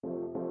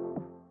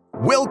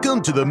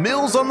Welcome to the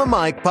Mills on the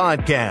Mic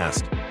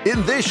podcast.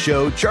 In this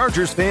show,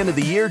 Chargers Fan of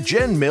the Year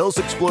Jen Mills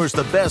explores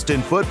the best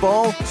in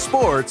football,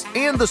 sports,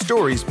 and the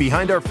stories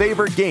behind our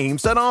favorite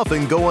games that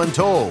often go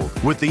untold,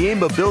 with the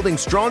aim of building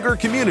stronger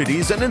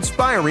communities and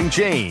inspiring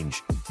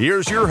change.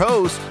 Here's your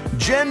host,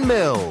 Jen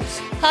Mills.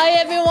 Hi,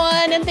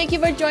 everyone, and thank you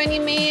for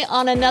joining me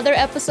on another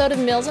episode of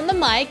Mills on the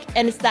Mic.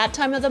 And it's that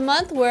time of the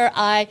month where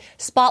I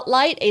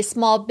spotlight a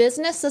small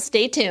business, so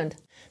stay tuned.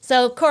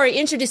 So, Corey,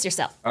 introduce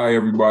yourself. Hi,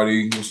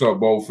 everybody. What's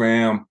up, Bowl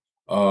fam?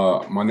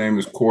 My name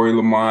is Corey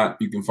Lamonte.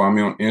 You can find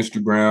me on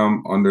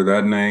Instagram under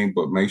that name,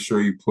 but make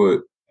sure you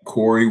put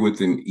Corey with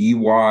an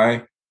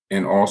EY,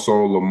 and also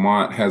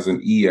Lamont has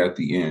an E at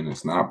the end.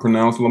 It's not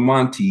pronounced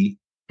Lamonte,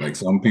 like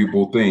some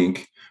people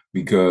think,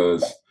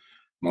 because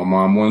my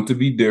mom wanted to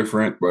be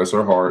different. Bless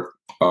her heart.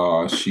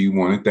 She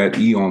wanted that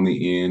E on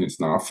the end. It's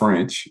not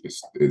French.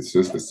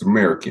 It's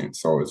American.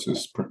 So it's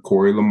just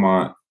Corey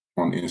Lamont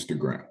on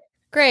Instagram.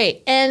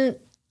 Great. And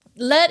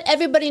let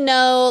everybody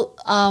know,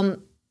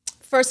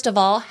 first of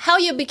all, how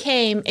you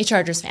became a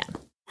Chargers fan.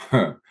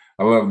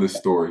 I love this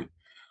story.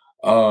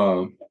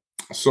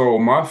 So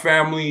my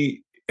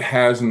family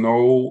has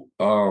no,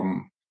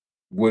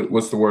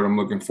 what's the word I'm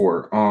looking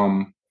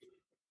for?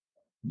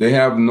 They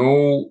have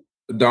no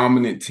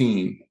dominant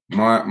team.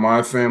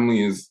 My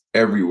family is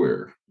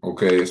everywhere.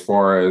 Okay. As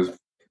far as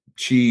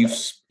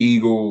Chiefs,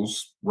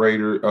 Eagles,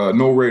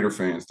 no Raider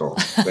fans though.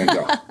 Thank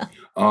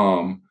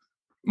God.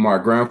 My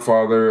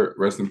grandfather,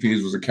 rest in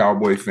peace, was a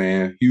Cowboy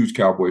fan, huge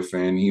Cowboy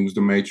fan. He was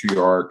the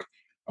matriarch.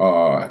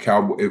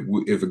 Cowboy.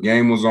 If a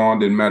game was on,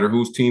 didn't matter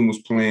whose team was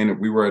playing. If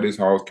we were at his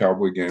house,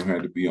 Cowboy game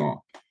had to be on.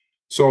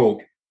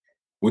 So,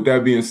 with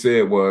that being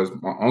said,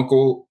 my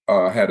uncle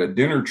had a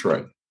dinner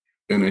tray,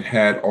 and it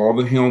had all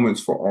the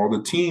helmets for all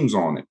the teams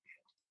on it.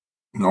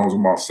 And I was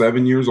about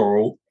 7 years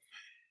old,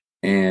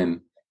 and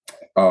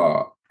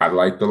I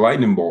liked the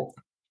lightning bolt.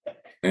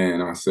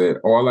 And I said,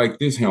 "Oh, I like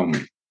this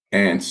helmet."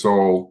 And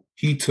so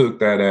he took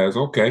that as,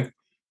 okay,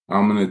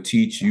 I'm going to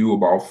teach you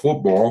about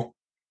football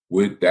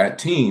with that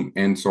team.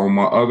 And so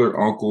my other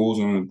uncles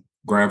and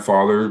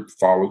grandfather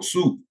followed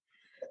suit.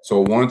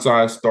 So once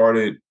I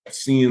started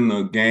seeing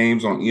the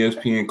games on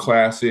ESPN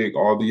Classic,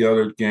 all the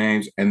other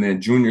games, and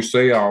then Junior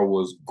Seau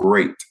was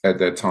great at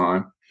that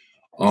time.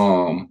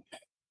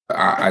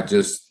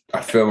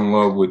 I fell in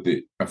love with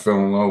it. I fell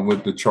in love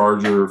with the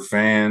Charger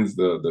fans,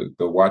 the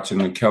watching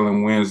the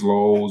Kellen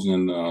Winslows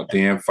and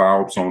Dan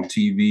Fouts on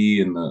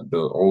TV and the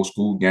old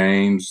school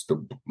games,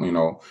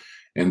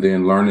 and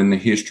then learning the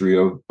history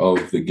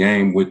of the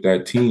game with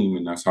that team.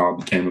 And that's how I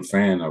became a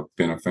fan. I've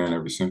been a fan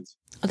ever since.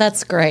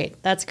 That's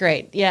great. That's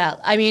great. Yeah.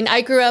 I mean,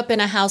 I grew up in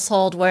a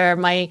household where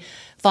my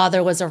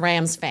father was a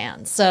Rams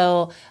fan.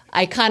 So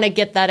I kind of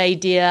get that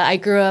idea. I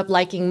grew up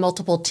liking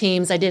multiple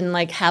teams. I didn't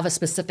have a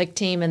specific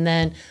team. And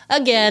then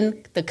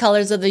again, the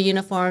colors of the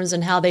uniforms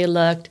and how they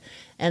looked.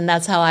 And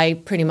that's how I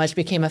pretty much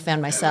became a fan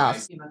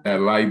myself.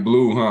 That light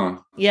blue, huh?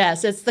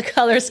 Yes, it's the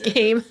color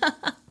scheme.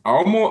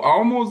 I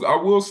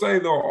will say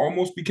though,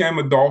 almost became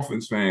a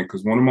Dolphins fan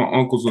because one of my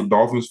uncles are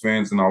Dolphins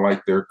fans and I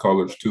like their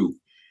colors too.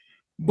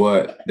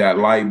 But that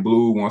light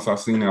blue, once I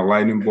seen that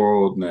lightning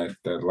bolt and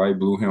that light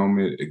blue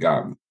helmet, it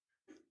got me.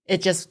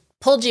 It just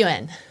pulled you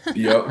in.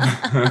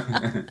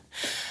 Yep.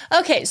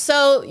 Okay,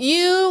 so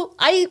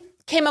I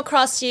came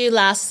across you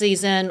last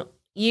season.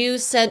 You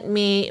sent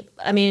me,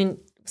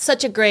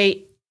 such a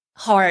great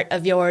heart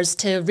of yours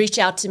to reach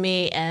out to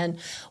me and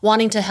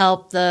wanting to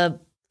help the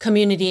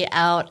community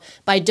out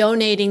by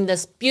donating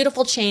this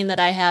beautiful chain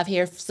that I have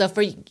here. So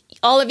for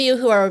all of you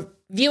who are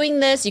viewing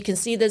this, you can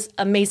see this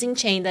amazing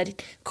chain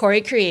that Corey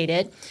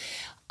created.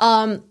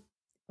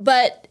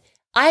 But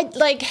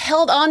I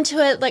held on to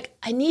it.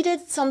 I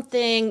needed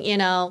something,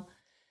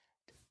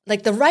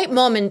 the right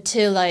moment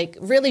to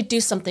really do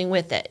something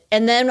with it.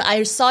 And then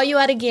I saw you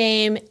at a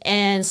game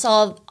and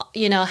saw,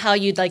 how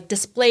you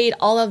displayed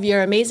all of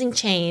your amazing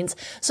chains.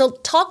 So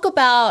talk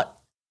about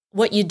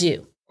what you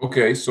do.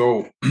 Okay.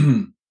 So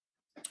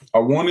I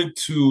wanted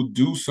to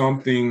do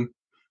something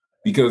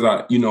because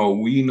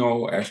we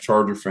know as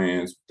Charger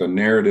fans, the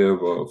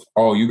narrative of,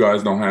 oh, you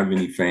guys don't have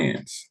any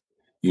fans,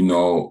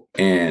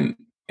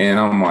 and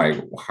I'm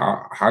like,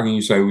 how can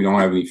you say we don't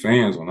have any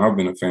fans when I've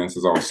been a fan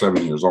since I was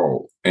 7 years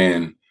old?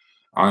 And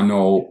I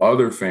know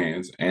other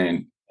fans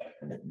and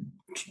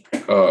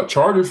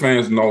Charger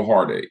fans know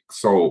heartache.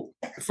 So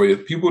for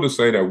people to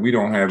say that we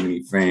don't have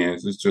any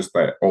fans, it's just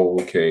that, oh,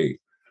 okay,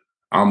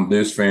 I'm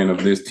this fan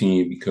of this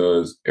team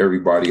because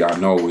everybody I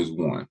know is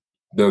one.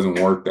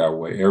 Doesn't work that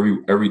way.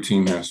 Every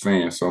team has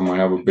fans. Some might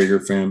have a bigger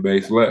fan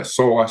base, less.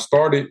 So I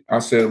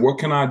said, what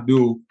can I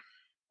do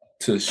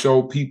to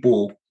show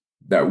people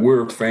that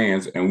we're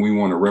fans and we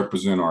want to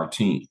represent our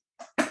team?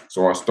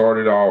 So I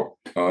started out,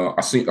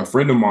 I seen a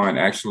friend of mine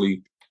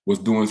actually was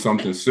doing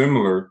something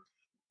similar,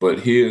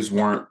 but his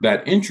weren't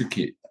that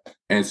intricate.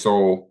 And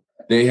so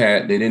they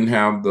didn't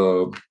have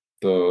the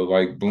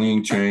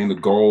bling chain, the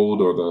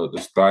gold or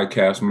the die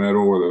cast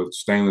metal or the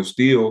stainless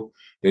steel.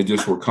 They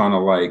just were kind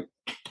of like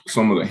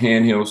some of the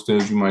handheld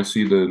stills you might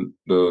see the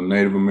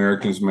Native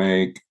Americans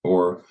make,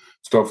 or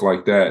stuff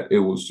like that. It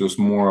was just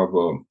more of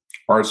a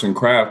arts and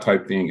craft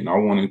type thing, and I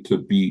wanted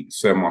to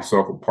set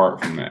myself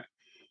apart from that.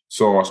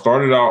 So I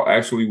started out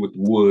actually with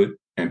wood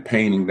and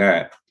painting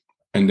that.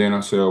 And then I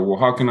said, well,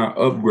 how can I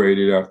upgrade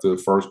it after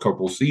the first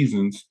couple of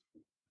seasons?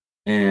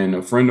 And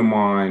a friend of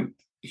mine,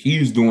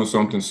 he's doing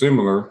something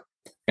similar.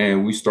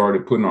 And we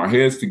started putting our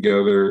heads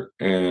together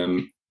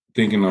and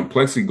thinking of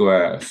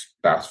plexiglass.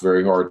 That's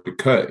very hard to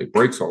cut. It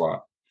breaks a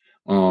lot.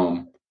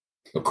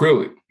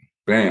 Acrylic,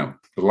 bam.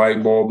 The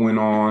light bulb went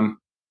on,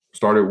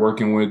 started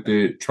working with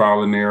it,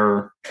 trial and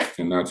error.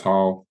 And that's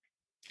how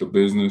the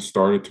business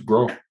started to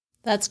grow.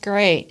 That's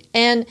great.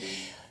 And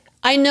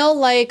I know,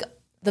 like,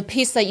 the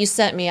piece that you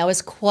sent me, I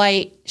was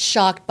quite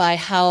shocked by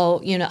how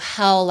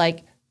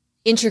like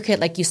intricate,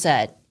 like you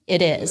said,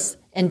 it is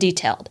and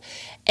detailed.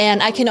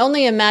 And I can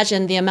only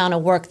imagine the amount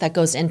of work that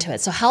goes into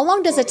it. So how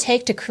long does it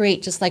take to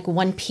create just like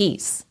one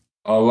piece?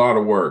 A lot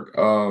of work.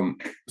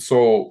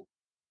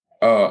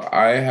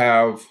 I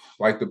have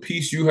like the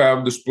piece you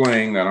have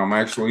displaying that I'm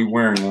actually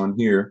wearing on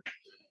here.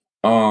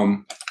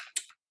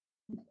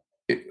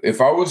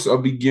 If I was a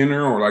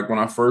beginner or like when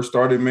I first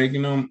started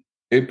making them,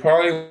 it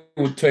probably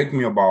would take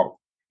me about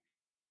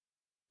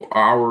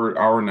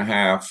hour and a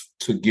half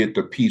to get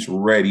the piece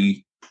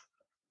ready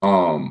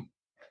to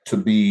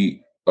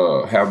be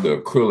have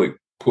the acrylic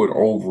put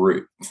over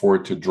it for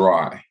it to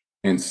dry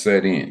and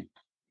set in.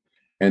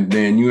 And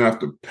then you have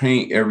to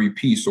paint every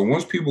piece. So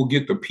once people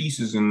get the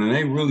pieces and then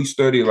they really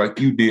study it like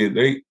you did,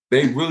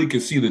 they really can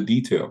see the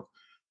detail.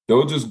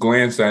 They'll just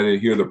glance at it,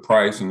 hear the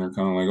price, and they're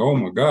kind of like, oh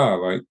my God,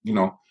 like, you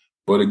know.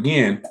 But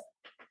again,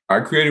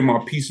 I created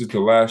my pieces to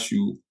last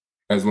you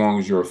as long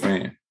as you're a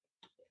fan.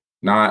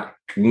 Not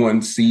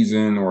one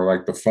season or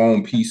like the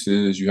foam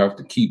pieces. You have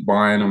to keep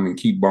buying them and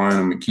keep buying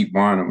them and keep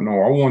buying them.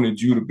 No, I wanted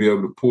you to be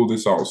able to pull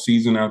this out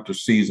season after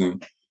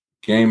season,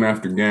 game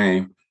after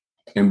game,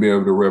 and be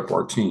able to rep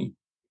our team.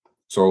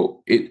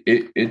 So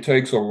it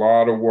takes a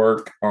lot of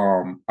work.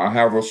 I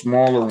have a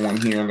smaller one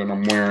here that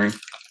I'm wearing.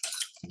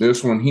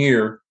 This one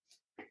here,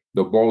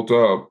 the Bolt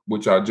Up,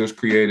 which I just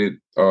created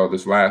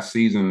this last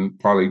season,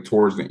 probably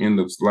towards the end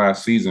of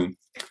last season.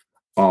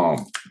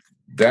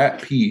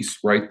 That piece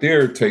right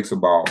there takes me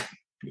about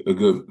a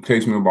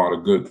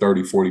good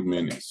 30, 40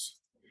 minutes.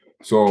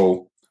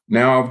 So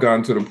now I've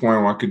gotten to the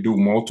point where I could do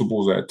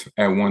multiples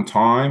at one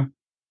time,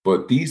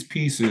 but these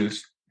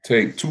pieces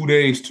take 2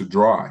 days to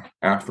dry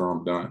after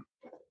I'm done.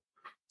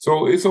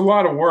 So it's a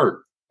lot of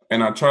work.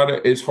 And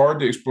it's hard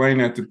to explain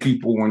that to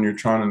people when you're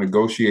trying to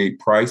negotiate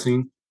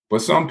pricing,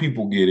 but some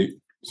people get it.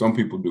 Some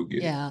people do get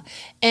it. Yeah.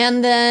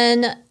 And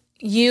then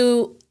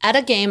at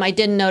a game, I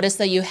did notice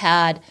that you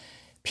had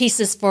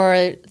pieces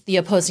for the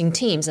opposing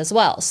teams as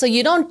well. So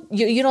you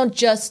don't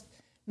just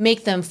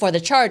make them for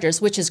the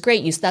Chargers, which is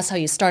great. That's how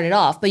you started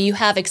off, but you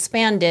have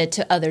expanded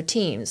to other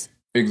teams.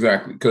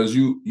 Exactly, because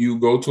you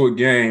go to a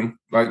game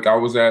like I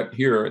was at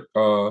here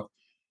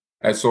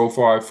at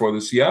SoFi for the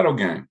Seattle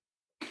game,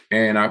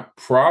 and I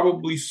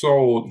probably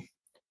sold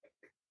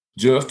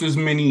just as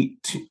many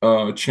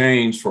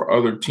chains for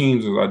other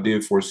teams as I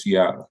did for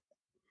Seattle.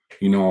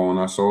 You know, and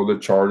I sold the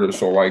Chargers.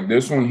 So like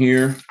this one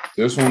here,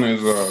 this one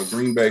is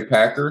Green Bay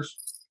Packers.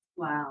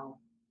 Wow.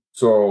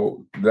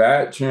 So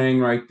that chain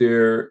right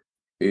there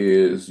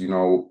is, you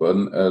know,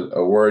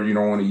 a word you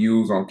don't want to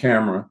use on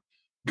camera.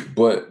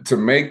 But to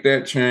make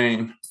that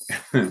chain,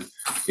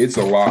 it's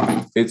a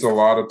lot. It's a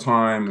lot of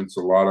time. It's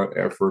a lot of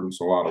effort.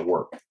 It's a lot of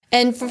work.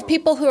 And for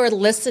people who are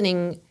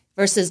listening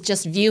versus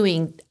just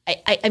viewing,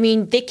 I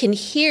mean, they can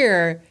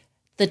hear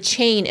the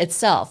chain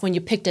itself when you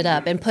picked it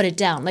up and put it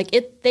down.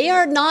 They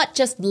are not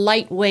just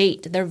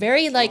lightweight. They're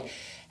very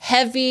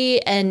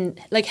heavy and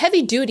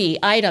heavy duty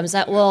items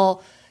that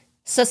will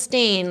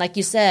sustain, like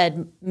you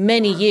said,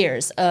 many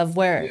years of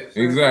wear.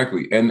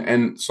 Exactly.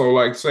 And so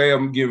like, say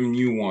I'm giving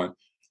you one,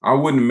 I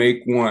wouldn't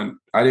make one.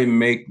 I didn't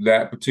make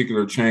that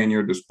particular chain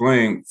you're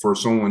displaying for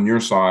someone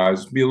your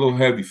size. It'd be a little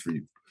heavy for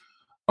you.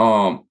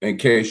 In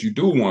case you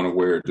do want to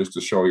wear it just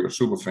to show you're a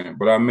super fan.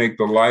 But I make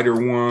the lighter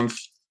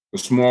ones, the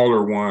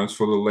smaller ones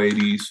for the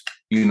ladies.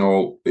 You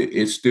know,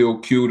 it's still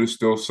cute, it's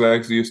still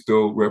sexy, it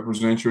still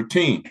represents your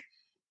team.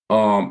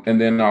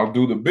 And then I'll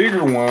do the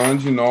bigger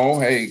ones, you know,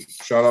 hey,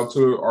 shout out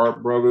to our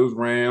brothers,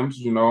 Rams,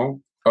 you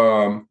know,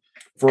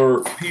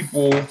 for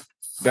people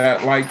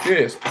that like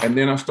this. And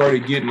then I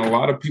started getting a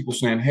lot of people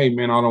saying, hey,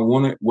 man, I don't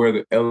want to wear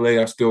the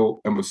LA. I still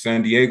am a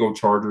San Diego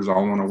Chargers. I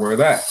want to wear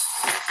that.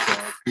 So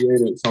I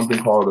created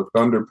something called a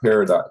Thunder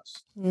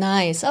Paradise.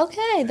 Nice.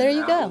 Okay, there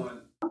you go.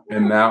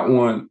 And that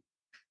one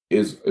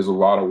is a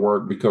lot of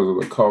work because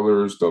of the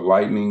colors, the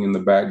lightning in the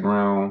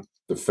background,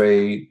 the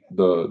fade,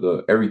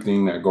 the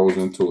everything that goes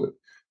into it.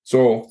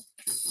 So,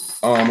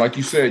 like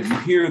you said, you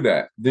hear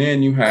that.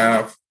 Then you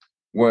have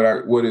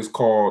what is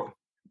called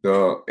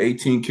the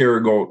 18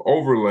 karat gold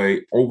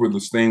overlay over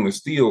the stainless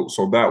steel.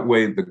 So that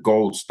way the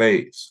gold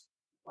stays.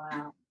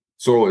 Wow.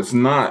 So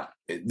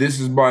this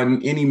is by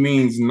any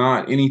means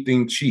not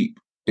anything cheap.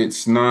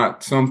 It's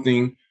not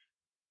something,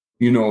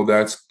 you know,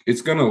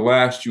 it's going to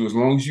last you as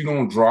long as you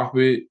don't drop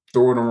it,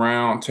 throw it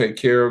around, take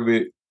care of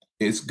it.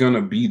 It's going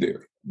to be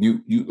there.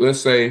 you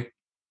let's say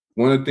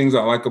one of the things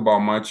I like about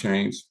my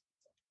chains,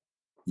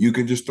 you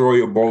can just throw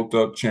your bolt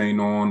up chain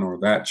on or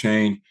that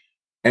chain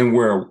and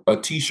wear a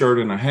t-shirt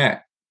and a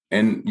hat,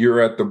 and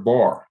you're at the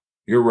bar.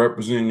 You're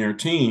representing your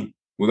team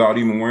without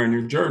even wearing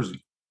your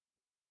jersey.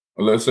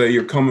 Or let's say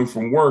you're coming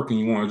from work and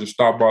you want to just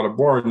stop by the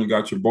bar and you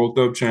got your bolt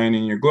up chain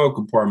in your glove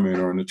compartment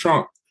or in the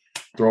trunk.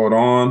 Throw it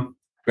on,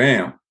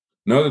 bam.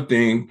 Another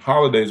thing,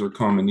 holidays are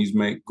coming. These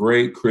make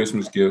great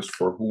Christmas gifts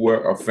for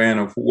whoever, a fan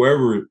of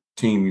whoever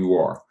team you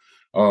are.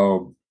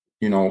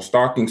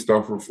 Stocking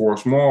stuffer for a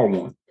small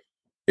one.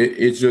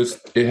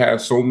 It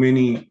has so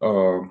many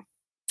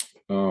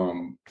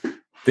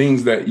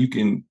things that you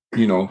can,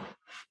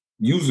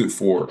 use it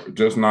for,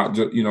 just not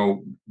just,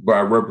 by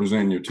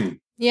representing your team.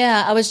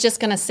 Yeah, I was just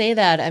going to say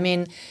that. I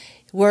mean,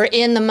 we're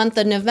in the month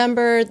of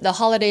November. The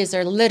holidays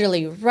are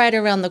literally right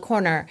around the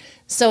corner.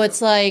 So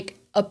it's like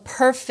a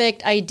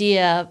perfect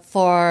idea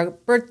for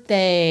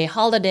birthday,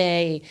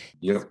 holiday,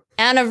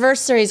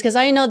 anniversaries. Because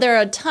I know there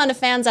are a ton of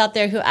fans out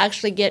there who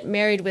actually get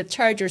married with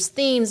Chargers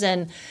themes.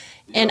 And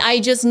I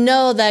just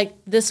know that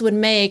this would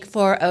make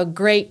for a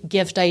great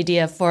gift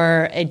idea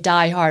for a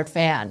diehard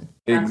fan.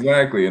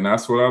 Exactly, and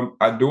that's what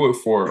I do it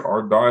for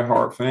our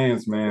diehard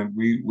fans, man.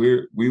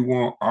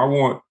 I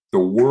want the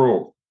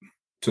world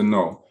to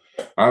know.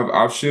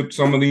 I've shipped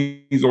some of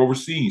these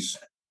overseas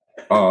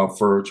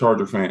for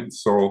Charger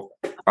fans, so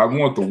I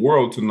want the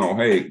world to know.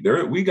 Hey,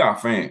 we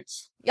got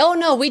fans. Oh,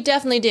 no, we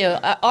definitely do.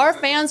 Our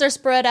fans are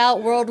spread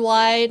out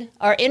worldwide.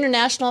 Our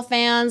international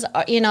fans,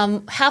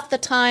 half the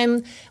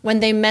time when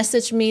they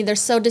message me, they're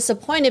so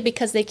disappointed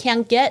because they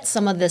can't get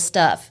some of this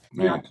stuff.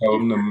 Man, tell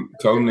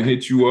them to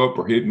hit you up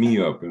or hit me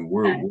up, and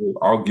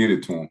I'll get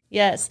it to them.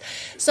 Yes.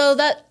 So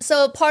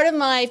part of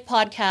my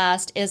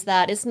podcast is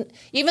that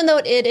even though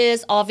it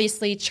is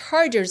obviously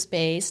Chargers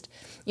based,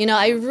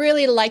 I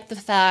really like the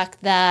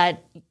fact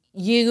that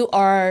you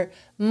are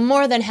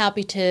more than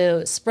happy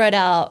to spread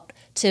out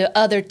to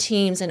other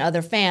teams and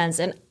other fans.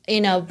 And,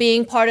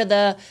 being part of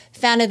the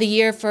Fan of the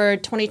Year for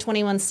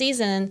 2021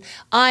 season,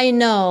 I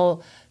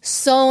know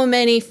so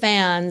many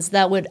fans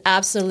that would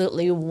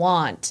absolutely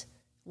want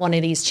one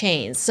of these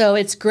chains. So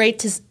it's great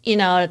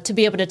to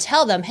be able to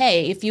tell them,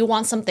 hey, if you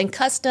want something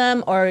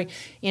custom or,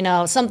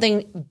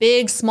 something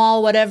big,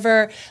 small,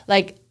 whatever,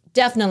 like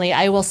definitely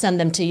I will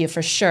send them to you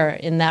for sure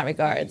in that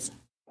regards.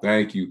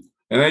 Thank you.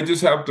 And I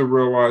just have to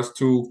realize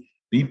too,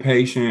 be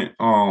patient.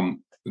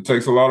 It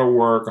takes a lot of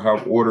work. I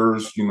have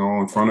orders,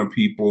 in front of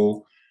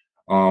people.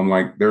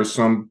 Like there's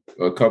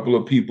a couple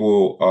of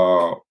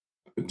people,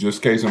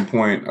 just case in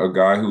point, a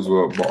guy who's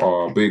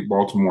a big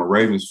Baltimore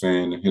Ravens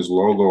fan, and his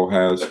logo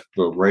has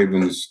the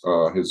Ravens,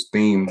 his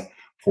theme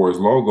for his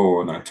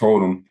logo. And I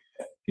told him,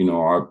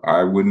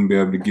 I wouldn't be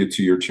able to get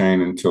to your chain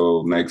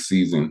until next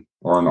season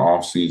or in the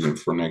off season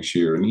for next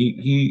year. And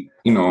he,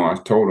 I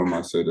told him,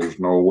 I said, there's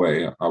no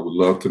way. I would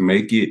love to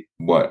make it,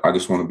 but I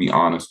just want to be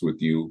honest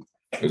with you.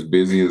 As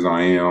busy as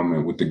I am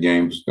and with the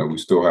games that we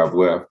still have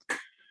left,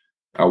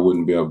 I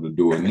wouldn't be able to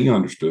do it. And he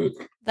understood.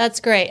 That's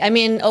great. I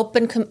mean,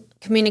 open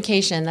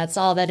communication, that's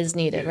all that is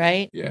needed,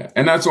 right? Yeah.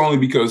 And that's only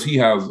because he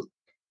has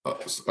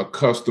a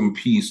custom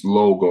piece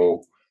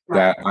logo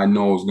that I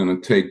know is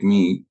going to take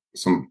me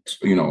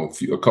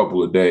a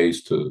couple of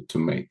days to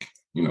make.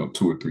 2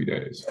 or 3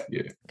 days.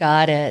 Yeah.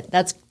 Got it.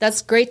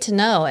 That's great to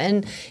know.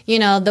 And,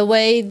 the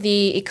way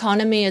the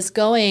economy is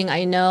going,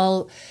 I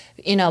know,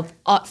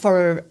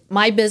 for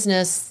my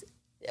business,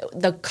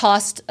 the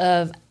cost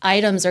of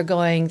items are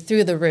going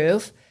through the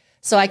roof.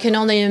 So I can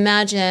only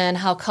imagine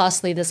how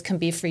costly this can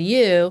be for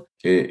you.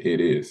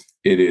 It is.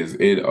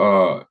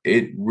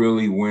 It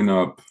really went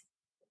up.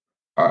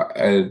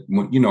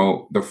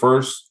 The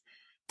first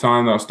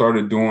time that I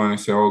started doing it,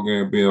 said,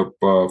 okay, be up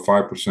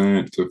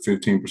 5% to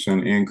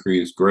 15%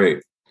 increase.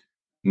 Great.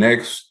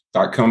 Next,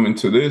 I come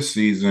into this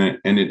season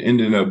and it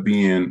ended up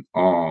being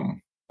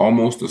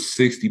almost a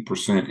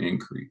 60%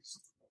 increase.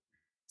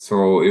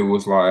 So it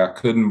was like I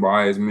couldn't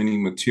buy as many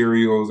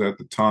materials at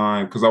the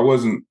time because I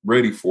wasn't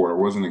ready for it. I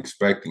wasn't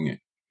expecting it.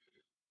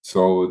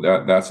 So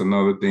that's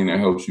another thing that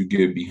helps you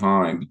get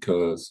behind,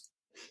 because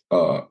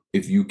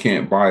if you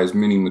can't buy as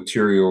many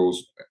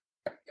materials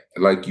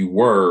like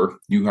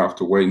you have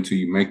to wait until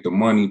you make the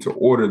money to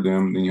order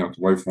them, then you have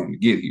to wait for them to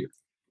get here.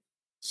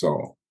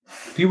 So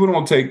people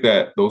don't take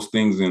those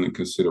things into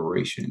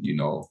consideration,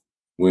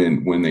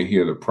 when they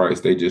hear the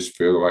price. They just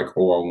feel like,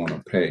 oh, I want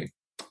to pay.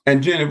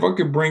 And Jen, if I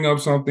could bring up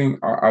something,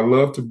 I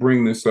love to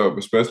bring this up,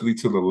 especially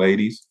to the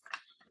ladies.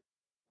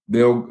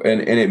 And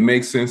it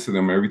makes sense to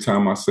them every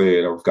time I say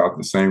it. I've got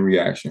the same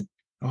reaction.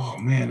 Oh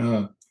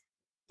man,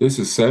 this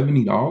is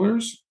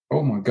 $70.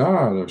 Oh my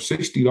God, or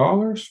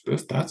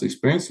 $60. That's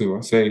expensive.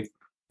 I say,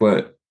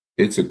 but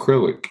it's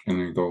acrylic.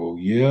 And they go,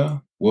 yeah.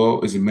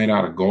 Well, is it made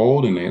out of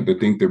gold? And they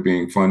think they're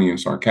being funny and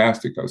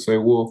sarcastic. I say,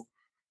 well,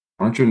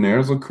 aren't your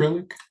nails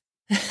acrylic?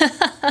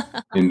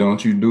 And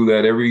don't you do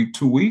that every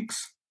 2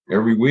 weeks,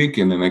 every week?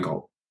 And then they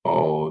go,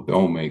 oh,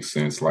 don't make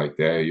sense like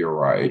that. You're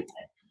right.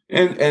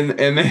 And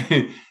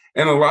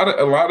a lot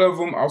of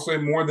them, I'll say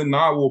more than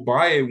not, will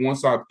buy it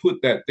once I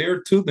put that there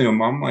to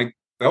them. I'm like,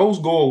 those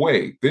go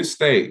away. This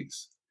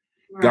stays.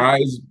 Right.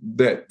 Guys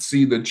that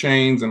see the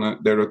chains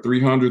and that are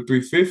 300,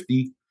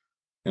 350,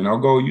 and I'll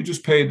go, you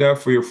just paid that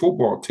for your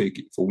football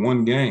ticket for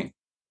one game.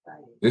 Right.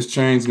 This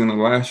chain's going to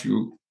last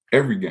you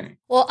every game.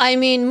 Well, I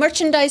mean,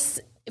 merchandise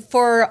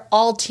for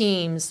all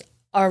teams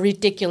are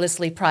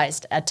ridiculously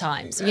priced at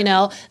times. Exactly. You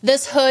know,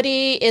 this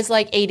hoodie is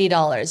like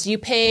 $80. You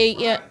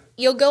pay,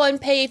 you'll go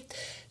and pay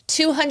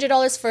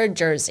 $200 for a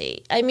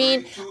jersey. I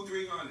mean,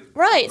 $300.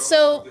 Right.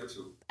 So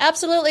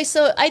absolutely.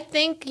 So I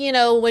think, you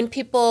know, when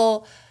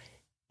people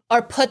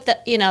are put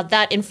that, you know,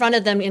 that in front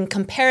of them in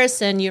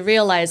comparison, you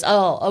realize,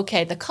 oh,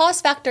 okay, the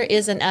cost factor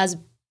isn't as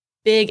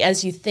big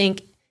as you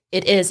think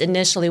it is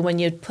initially when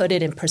you put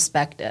it in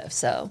perspective.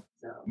 So,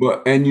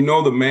 but, and you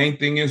know, the main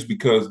thing is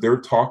because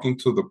they're talking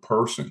to the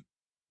person.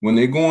 When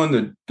they go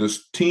in the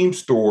team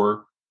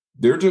store,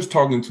 they're just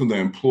talking to the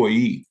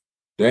employee.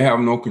 They have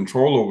no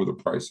control over the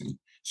pricing.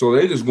 So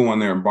they just go in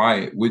there and buy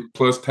it with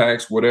plus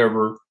tax,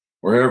 whatever,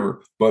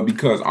 wherever. But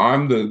because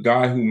I'm the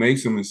guy who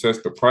makes them and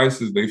sets the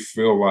prices, they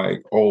feel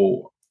like,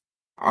 oh,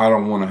 I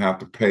don't want to have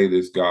to pay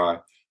this guy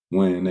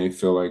when they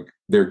feel like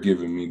they're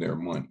giving me their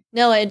money.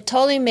 No, it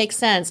totally makes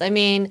sense. I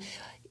mean,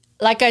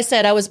 like I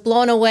said, I was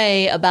blown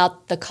away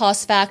about the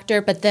cost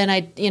factor, but then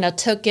I, you know,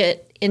 took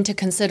it into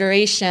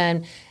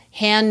consideration.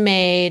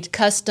 Handmade,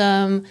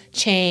 custom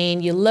chain,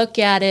 you look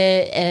at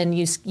it and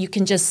you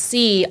can just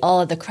see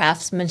all of the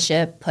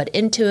craftsmanship put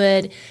into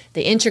it,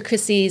 the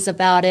intricacies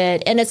about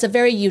it, and it's a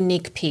very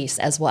unique piece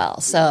as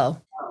well.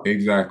 So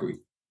Exactly.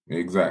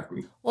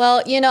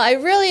 Well, you know, I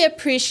really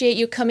appreciate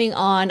you coming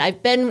on.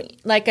 I've been,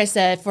 like I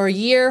said, for a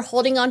year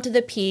holding on to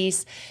the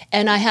piece,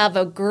 and I have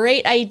a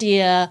great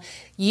idea.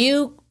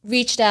 You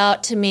reached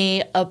out to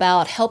me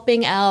about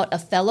helping out a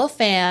fellow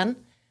fan,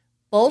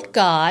 Bolt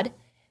God,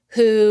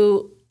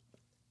 who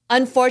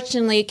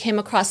unfortunately came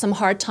across some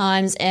hard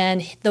times,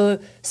 and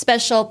the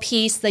special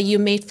piece that you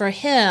made for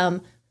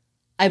him,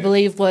 I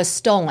believe, was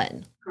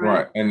stolen.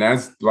 Right. And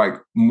that's like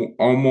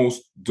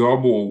almost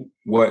double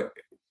what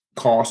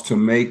cost to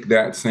make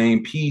that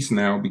same piece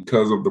now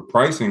because of the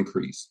price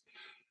increase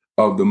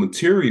of the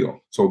material.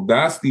 So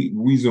that's the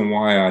reason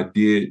why I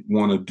did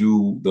want to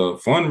do the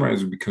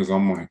fundraiser, because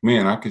I'm like,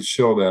 man, I could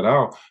shell that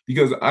out,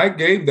 because I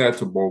gave that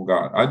to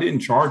Bogart. I didn't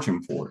charge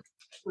him for it.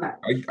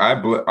 Right.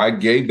 I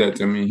gave that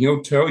to him, and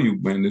he'll tell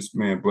you, man, this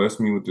man blessed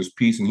me with this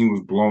piece, and he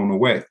was blown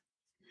away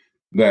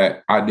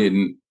that I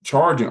didn't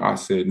charge him. I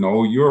said,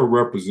 no, you're a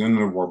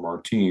representative of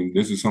our team.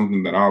 This is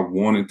something that I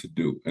wanted to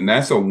do. And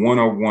that's a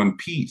one-on-one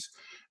piece.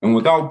 And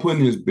without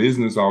putting his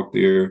business out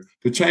there,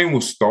 the chain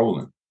was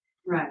stolen.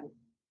 Right.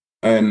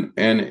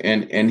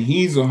 And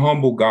he's a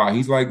humble guy.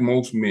 He's like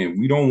most men.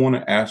 We don't want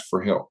to ask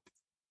for help.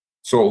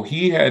 So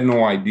he had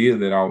no idea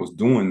that I was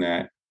doing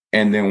that.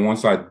 And then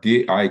once I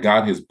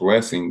got his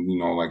blessing, you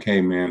know, like,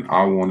 hey, man,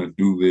 I want to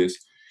do this.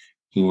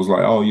 He was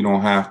like, oh, you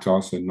don't have to. I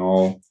said,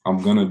 no,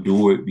 I'm going to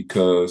do it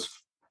because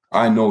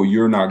I know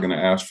you're not going to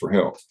ask for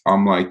help.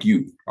 I'm like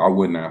you. I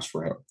wouldn't ask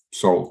for help.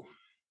 So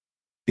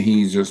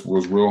he just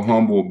was real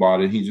humble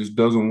about it. He just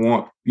doesn't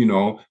want, you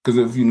know, because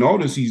if you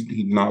notice, he's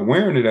not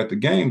wearing it at the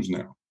games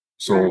now.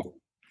 So,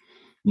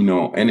 you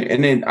know,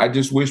 and then I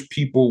just wish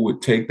people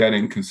would take that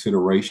in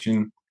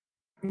consideration.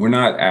 We're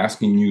not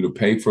asking you to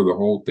pay for the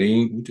whole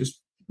thing.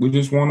 We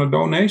just want a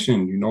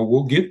donation. You know,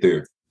 we'll get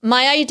there.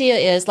 My idea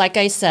is, like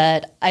I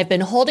said, I've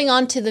been holding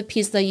on to the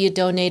piece that you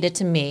donated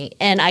to me,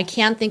 and I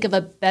can't think of a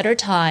better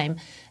time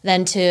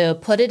than to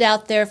put it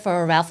out there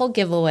for a raffle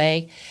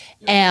giveaway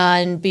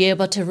and be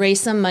able to raise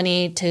some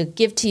money to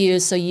give to you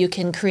so you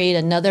can create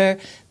another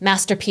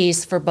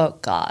masterpiece for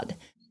Boat God.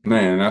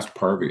 Man, that's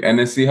perfect. And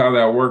then see how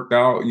that worked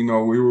out. You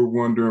know, we were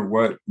wondering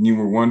what you're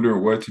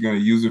going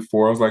to use it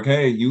for. I was like,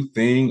 hey, you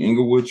Thing,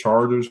 Inglewood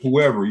Chargers,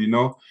 whoever, you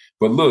know.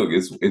 But look,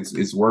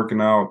 it's working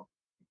out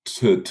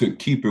to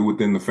keep it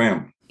within the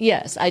family.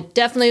 Yes, I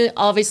definitely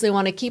obviously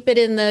want to keep it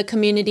in the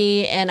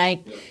community, and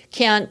I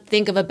can't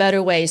think of a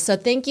better way. So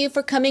thank you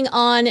for coming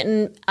on,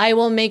 and I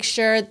will make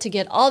sure to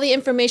get all the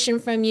information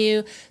from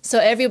you so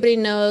everybody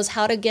knows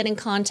how to get in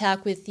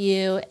contact with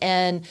you,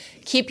 and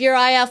keep your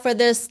eye out for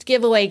this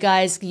giveaway,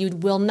 guys. You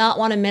will not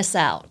want to miss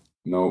out.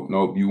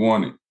 Nope, you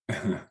want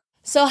it.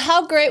 So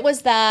how great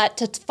was that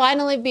to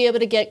finally be able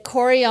to get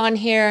Corey on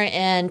here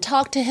and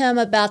talk to him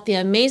about the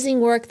amazing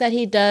work that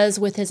he does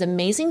with his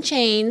amazing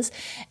chains.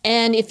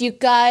 And if you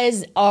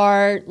guys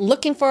are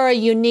looking for a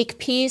unique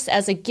piece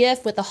as a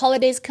gift with the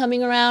holidays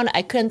coming around,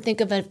 I couldn't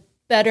think of a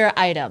better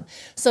item.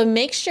 So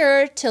make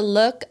sure to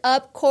look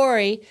up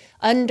Corey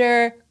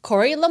under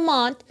Corey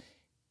Lamonte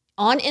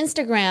on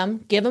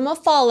Instagram, give him a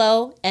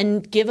follow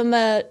and give him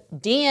a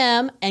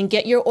DM and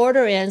get your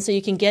order in so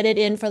you can get it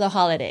in for the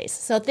holidays.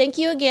 So thank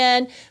you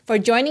again for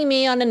joining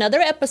me on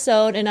another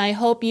episode, and I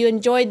hope you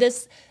enjoyed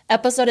this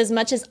episode as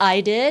much as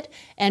I did.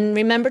 And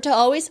remember to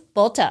always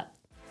bolt up.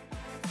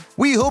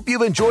 We hope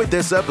you've enjoyed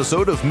this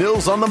episode of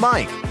Mills on the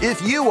Mic.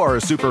 If you are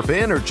a super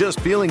fan or just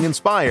feeling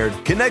inspired,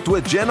 connect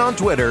with Jen on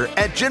Twitter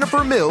at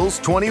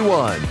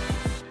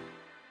JenniferMills21.